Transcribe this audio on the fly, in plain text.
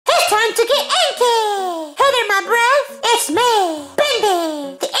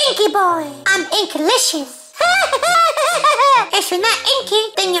Inky boy. I'm Inklicious. If you're not inky,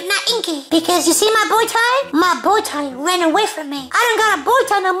 then you're not inky. Because you see my bow tie? My bow tie ran away from me. I don't got a bow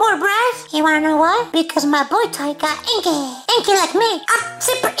tie no more, bruh. You wanna know why? Because my bow tie got inky. Inky like me. I'm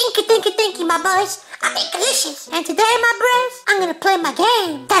super inky dinky dinky, my boys. I'm Inklicious. And today, my bruhs, I'm gonna play my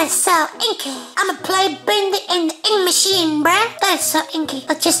game. That is so inky. I'ma play Bendy in the ink machine, bruh. That is so inky.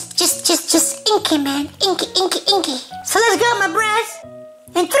 Just inky, man. Inky, inky, inky. So let's go, my bruhs.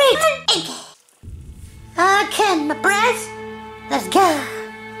 In 3, inky. Okay, my bruhs. Let's go.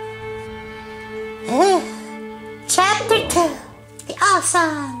 Chapter 2. The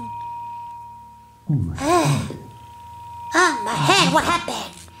awesome. Oh, my head. What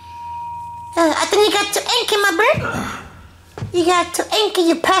happened? I think you got too inky, my bruh. You got too inky.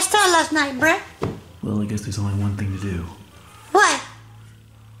 You passed out last night, bruh. Well, I guess there's only one thing to do. What?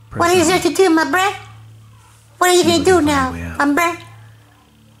 What is there to do, my bruh? What are you gonna do now, my bruh?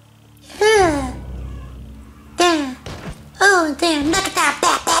 Damn. Oh, damn. Knock it down.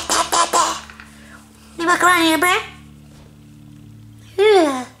 Bah. You walk around here, bruh?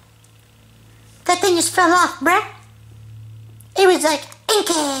 That thing just fell off, bruh. It was like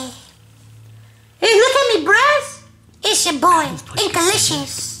inky. Hey, look at me, bruh. It's your boy,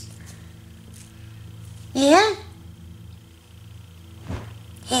 Inklicious. Yeah?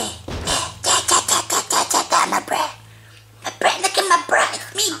 Yeah. My bruh. My bruh. Look at my bruh.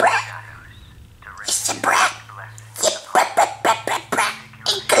 It's me, bruh. It's your bruh.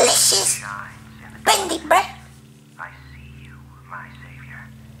 Inklicious. Bendy, bruh. I see you, my savior.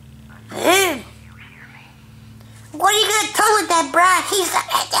 You hear me? What are you gonna tell with that, bruh? He's like,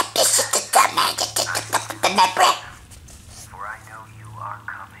 this is the dumb man. Bruh. For I know you are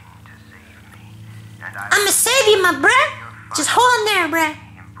coming to save me, and I'ma save you, my bruh. Just hold on there, bruh.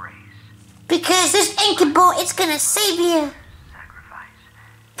 embrace Because this inky boy, it's gonna save you. sacrifice.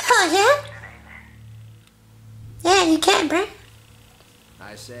 Oh, yeah? And amen. Yeah, you can, bruh.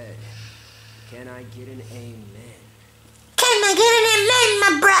 I said, can I get an amen? Can I get an amen,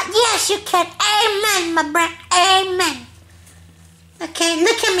 my bruh? Yes, you can. Amen, my bruh. Amen. Okay,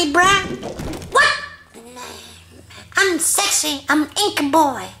 look at me, bruh. What? I'm sexy. I'm inky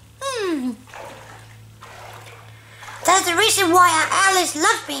boy. That's the reason why Alice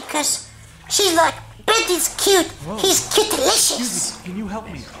loves me, because she's like, Bendy's cute. Whoa. He's cute-delicious. Excuse me, can you help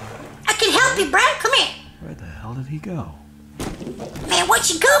me? I can help you, bruh. Come here. Where the hell did he go? Man, where'd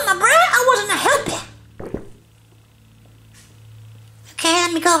you go, my bruh? I wasn't a helper. Okay,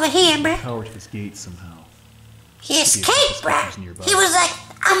 let me go over here, bruh. Power to this gate somehow. He escaped, bruh. He was like,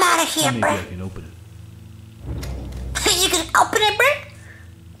 I'm out of here, Maybe I bruh. can open it. You can open it, bruh?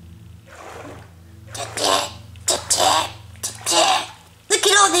 Look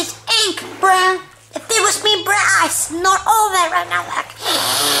at all this ink, bruh. If it was me, bruh, I'd snort all that right now. Like,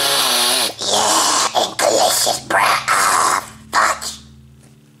 yeah, Inklicious, bruh. Oh, fudge.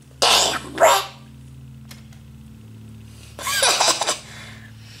 Damn, bruh.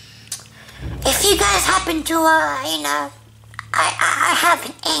 If you guys happen to, I have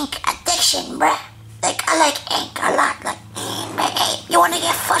an ink addiction, bruh. Like, I like ink a lot. Like, hey, you wanna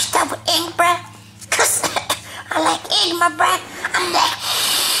get fucked up with ink, bruh? Cause I like ink, my bruh. I'm like,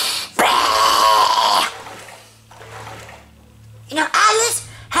 bruh. You know, Alice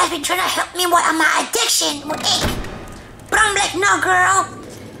has been trying to help me with my addiction with ink. But I'm like, no, girl.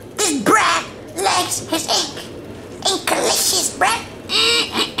 This bruh likes his ink. Inklicious, bruh.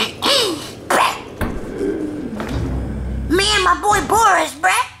 Bruh. Me and my boy Boris,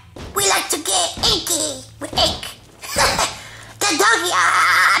 bruh. We like to get inky with ink. The doggy,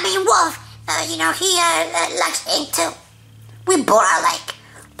 Wolf, he likes ink too. We both are like,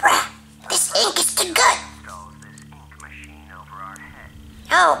 bruh, this ink is too good. Installs this ink machine over our heads.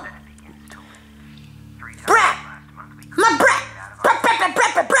 Oh, Then it begins to leak. 3 times bruh, last month we my bruh,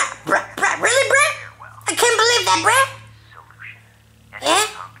 bruh. really, bruh? I can't believe that, bruh. Solution. And Yeah? a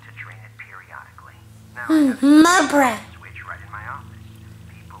pump to drain it periodically. Now I have a My bruh, switch right in my office.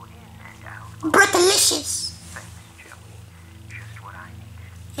 People in and out. bruh-delicious. Thanks, Joey. Just what I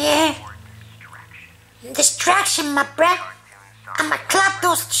needed. Yeah, More distraction. distraction, my bruh. Cartoon songs, I'ma clap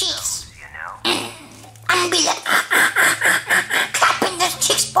those cheeks. you know? I'ma be like, clapping those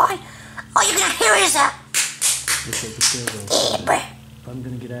cheeks, boy. All you're gonna hear is a, Looks like the stairwell. yeah, bruh. If I'm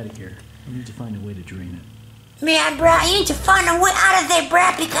gonna get out of here, I need to find a way to drain it. Yeah, bruh, you need to find a way out of there,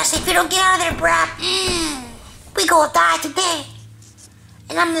 bruh, because if you don't get out of there, bruh, we gonna die today.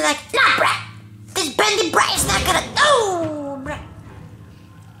 And I'm like, nah, bruh, this Bendy bruh is not gonna, oh, bruh.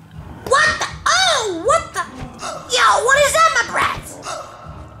 What the, oh, what the, yo, what is that, my brats?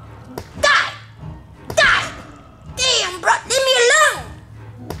 Die, die, damn, bruh, leave me alone.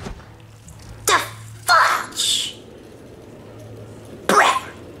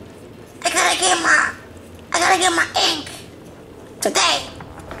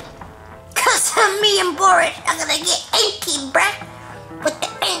 me and Boris are gonna get inky, bruh. With the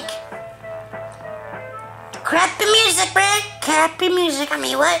ink. Crappy music, bruh. Crappy music. I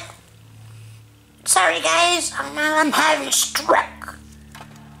mean, what? Sorry, guys. I'm having a stroke.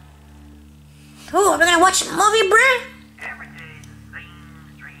 Ooh, we're gonna watch a movie, bruh? Every day the same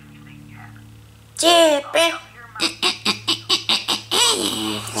strange thing happens. Yeah, bruh.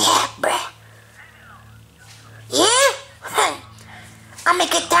 Yeah, bruh. Yeah? I'm gonna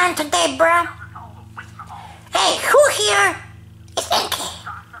get down today, bruh. Hey, who here is inky?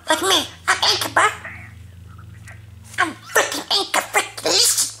 Like me. I'm inky, bruh. I'm freaking inky, freaking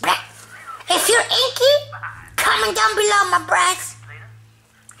delicious, bruh. If you're inky, comment down below, my bruhs.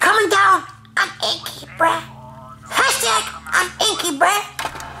 Comment down. I'm inky, bruh. Hashtag I'm inky, bruh.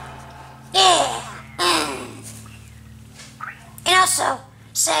 Yeah. And also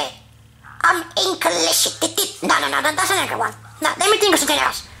say I'm inkalicious. No, that's another one. No, let me think of something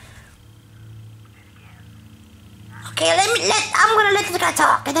else. Okay, I'm gonna let this guy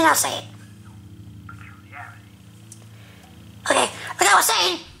talk, and then I'll say it. Okay, like I was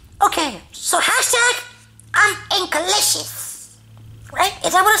saying, okay, so hashtag I'm inkalicious. Right?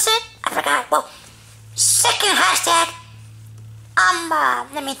 Is that what I said? I forgot. Well, second hashtag,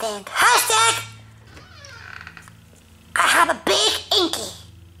 let me think. Hashtag, I have a big inky.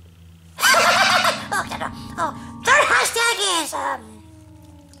 Third hashtag is,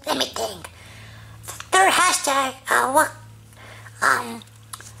 let me think. Third hashtag,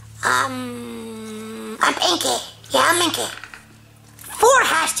 I'm inky. Yeah, I'm inky. Fourth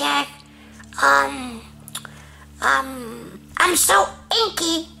hashtag, I'm so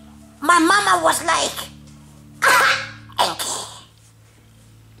inky, my mama was like, inky.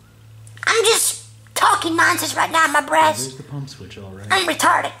 I'm just talking nonsense right now, my breasts. There's the pump switch, all right. I'm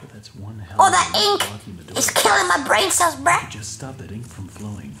retarded. But that's one hell All of that a lot ink blocking the door. is killing my brain cells, bruh. Just stop that ink from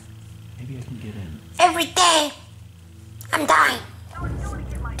flowing. Maybe I can get in. Every day, I'm dying.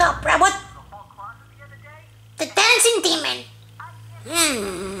 Oh, bruh, what? The dancing demon.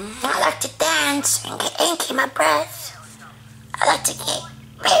 I like to dance and get inky, my breath. I like to get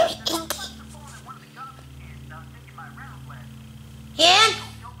very inky. Yeah?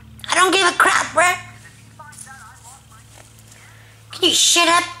 I don't give a crap, bruh. Can you shut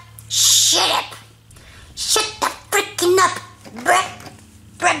up? Shut up. Shut the freaking up, bruh.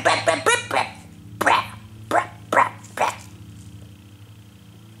 Bruh, bruh, bruh, bruh, bruh. Bruh, bruh, bruh, bruh.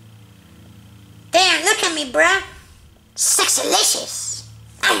 Damn, look at me, bruh. Sexylicious.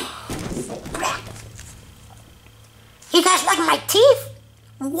 Bruh. You guys like my teeth?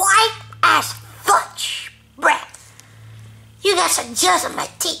 White as fudge, bruh. You guys are jealous of my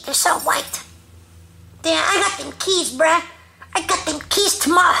teeth. They're so white. Damn, I got them keys, bruh. I got them keys to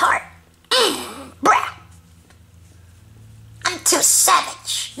my heart. Bruh. I'm too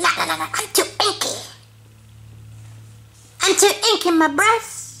savage. No. I'm too inky. I'm too inky, my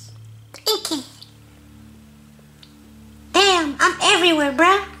breasts. Inky. Damn, I'm everywhere,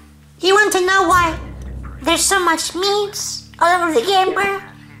 bruh. You want to know why there's so much memes all over the game, bruh?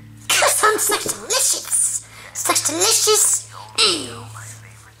 Cause I'm sexylicious. Sexylicious. My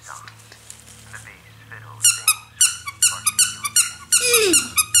favorite song. The bass fiddle sings with deep articulation.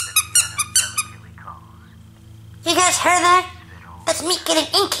 The piano delicately calls. You guys heard that? That's me getting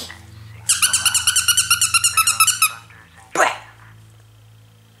inky. Sings aloud. The drum thunders and Bruh.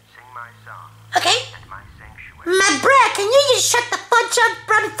 sing my song Okay? at my sanctuary. My bruh, can you just shut the fudge up,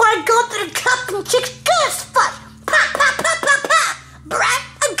 bruh, before I go to the cup and chicks? Good fudge. Pop, pop, pop, pop, pop. Bruh,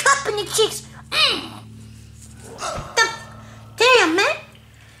 I'm cupping the chicks. Damn, man.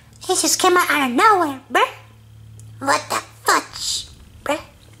 He just came out of nowhere, bruh. What the fudge, bruh?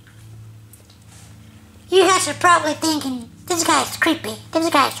 You guys are probably thinking, this guy's creepy. This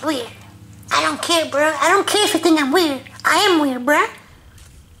guy's weird. I don't care, bruh. I don't care if you think I'm weird. I am weird, bruh.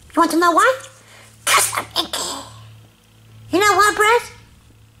 You want to know why? Cause I'm inky. You know what, bruh?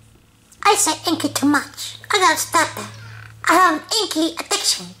 I say inky too much. I gotta stop that. I have an inky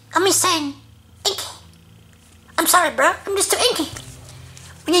addiction. I'm just saying inky. I'm sorry, bro. I'm just too inky.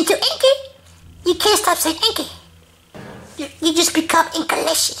 When you're too inky, you can't stop saying inky. You just become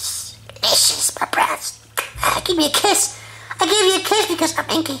inkalicious. Licious, my brats. Give me a kiss. I gave you a kiss because I'm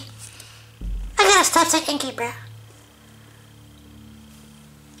inky. I gotta stop saying inky, bro.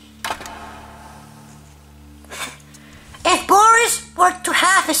 If Boris were to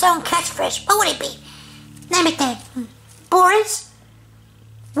have his own catchphrase, what would it be? Let me think. Boris?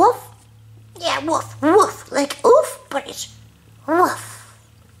 Wolf? Yeah, wolf. Woof. Like oof, but it's woof.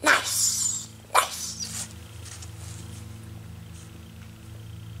 Nice. Nice.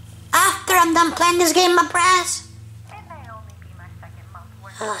 After I'm done playing this game, my brass, It may only be my second month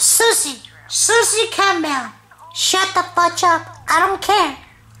worth. Susan, Susie Campbell, shut the fudge up. I don't care.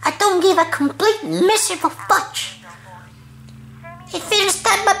 I don't give a complete miserable fudge. If you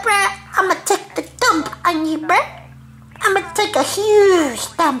understand my bruh, I'ma take the dump on you, bruh. I'ma take a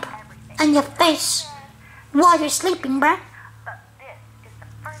huge dump on your face while you're sleeping, bruh.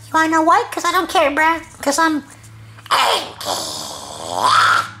 You wanna know why? Cause I don't care, bruh. Cause I'm angry.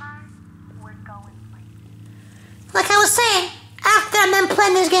 Like I was saying, after I'm done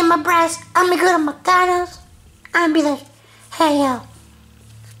playing this game of brass, I'm gonna go to McDonald's. I'm gonna be like, hey yo,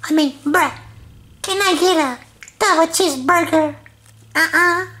 bruh, can I get a double cheeseburger?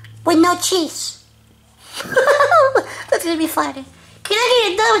 With no cheese. That's gonna be funny. Can I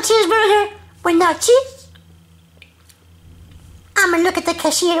get a double cheeseburger with no cheese? I'm gonna look at the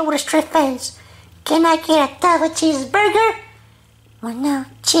cashier with a straight face. Can I get a double cheeseburger with no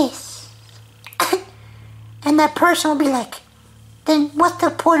cheese? And that person will be like, then what's the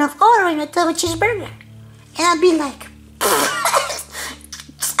point of ordering a double cheeseburger? And I'll be like,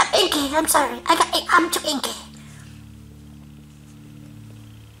 I'm inky, I'm sorry. I'm too inky.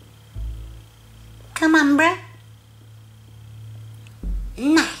 Come on, bruh.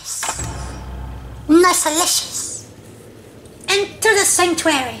 Nice. Nice delicious. Enter the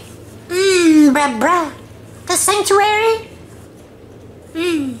sanctuary. Bruh. The sanctuary?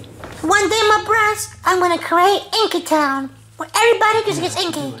 One day, my bruhs, I'm gonna create Inky Town, where everybody just gets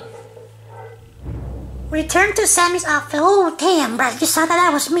inky. Return to Sammy's office. Oh, damn, bruh. You saw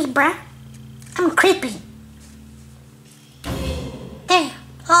that was me, bruh. I'm creepy. Damn.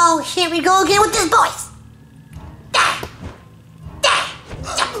 Oh, here we go again with this voice.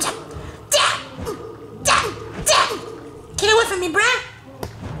 Get away from me, bruh.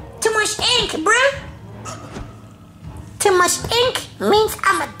 Too much ink, bruh. Too much ink means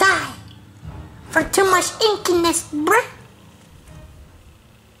I'ma die. For too much inkiness, bruh.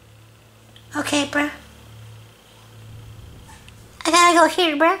 Okay, bruh. I gotta go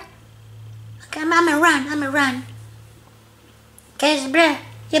here, bruh. Okay, I'ma run. Cause, bruh,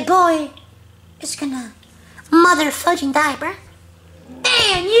 your boy is gonna mother fudging die, bruh.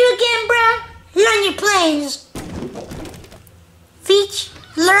 Damn, you again, bruh. Learn your plays. Veach,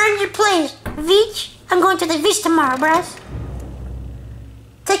 learn your plays. Veach, I'm going to the beach tomorrow, bruh.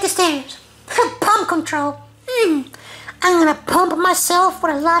 Take the stairs. Pump control. I'm gonna pump myself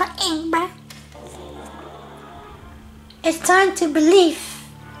with a lot of ink, bruh. It's time to believe.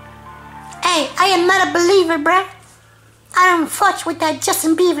 Hey, I am not a believer, bruh. I don't fudge with that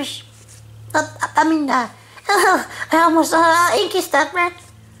Justin Bieber. I almost inky stuff, bruh.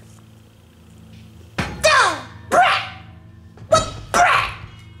 Down, bruh. What, bruh?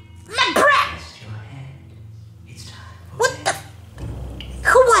 My bruh. What the?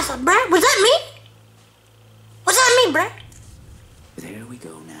 Who was it, bruh? Was that me? Was that me, bruh? There we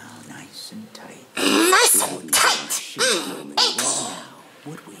go now, nice and tight. Nice and tight. Inky.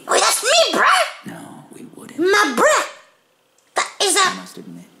 Would we? Wait, that's me, bruh. No, we wouldn't. My bruh. That is I a... must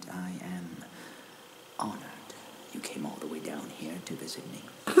admit, I am honored you came all the way down here to visit me.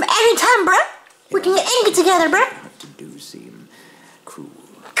 Anytime, bruh. We can get inky together, bruh. What to do seem cruel.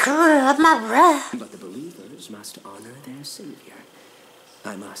 Cool, my bruh. But the believers must honor their savior.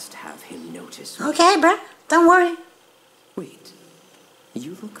 I must have him notice me. Okay, bruh. Don't worry. Wait,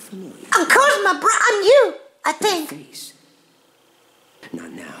 you look familiar. Of course, my bruh. I'm you, I think. Face.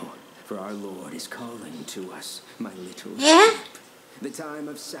 Not now, for our Lord is calling to us, my little Yeah? sheep. The time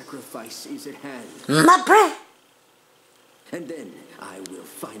of sacrifice is at hand. My bruh. And then I will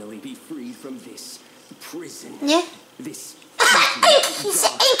finally be freed from this prison. Yeah? This Inky. He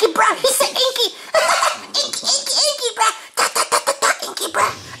said inky, bruh. He said inky. Inky, bruh. Inky,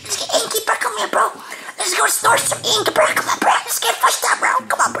 bruh. Let's get inky, bruh. Come here, bro. Let's go snort some ink, bruh. Come on, bruh. Let's get flushed out, bro.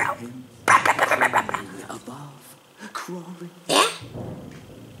 Come on, bro. above, crawling. Yeah?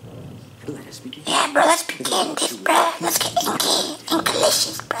 Let us begin. Yeah, bro. Let's begin this, bruh. Let's get inky.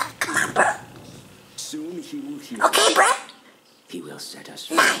 Inkalicious, bruh. Come on, bro. Soon he will hear. Okay, bruh? He will set us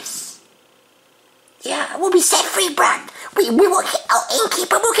free. Nice. Yeah, we'll be set free, bruh. We will get all inky,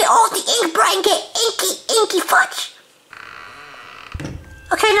 but we'll get all the ink, bruh, and get inky fudge.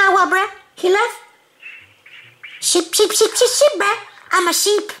 Okay, now what, bruh? He left? Sheep, bruh. I'm a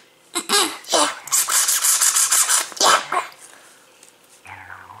sheep. Yeah. Yeah, bruh.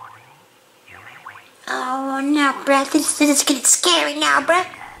 Oh, no, bruh. This is getting scary now, bruh.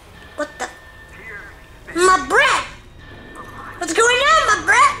 What the? My bruh. What's going on, my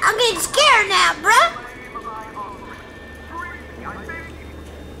bruh? I'm getting scared now, bruh.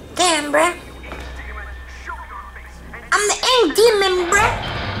 Damn, bruh. I'm the ink demon, bruh.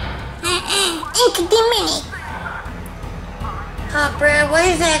 Inky demon. Oh, bruh, what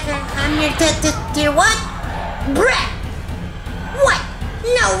is that? I'm your what? Bruh! What?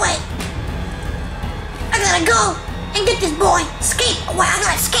 No way! I gotta go and get this boy. Escape! Well, I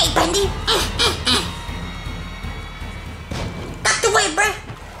gotta escape, Bendy. Duck the way, bruh.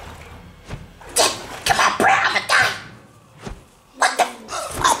 Come on, bruh, I'ma die. What the?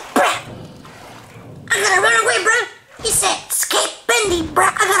 Oh, bruh. I gotta run away, bruh. He said, escape Bendy,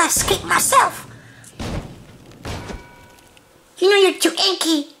 bruh. I gotta escape myself. You know you're too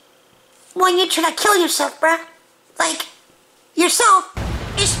inky when you try to kill yourself, bruh. Like, yourself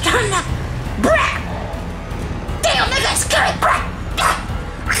is trying to... Bruh! Damn, that guy's scary, bruh!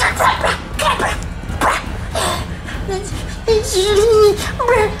 I gotta run, bruh! Come on, bruh! Bruh!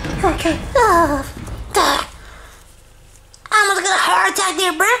 Okay. Oh, I almost got a heart attack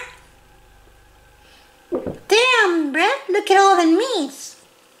there, bruh. Damn, bruh. Look at all the meats.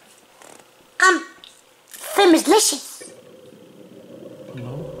 I'm famous-licious.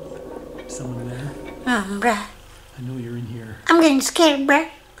 Hello? Someone there? Bruh. I know you're in here. I'm getting scared, bruh.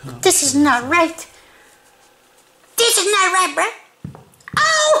 Come on. This is not right. This is not right, bruh.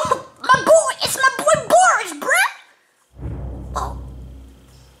 Oh, my boy. It's my boy Boris, bruh. Oh,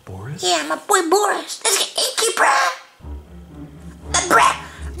 Boris? yeah, my boy Boris. Let's get inky, bruh. Bruh.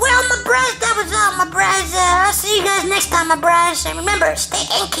 Well, my bruhs, that was all, my bruhs. I'll see you guys next time, my bruhs. And remember, stay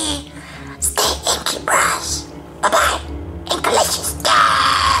inky. Stay inky, bruhs. Bye-bye. Inkalicious.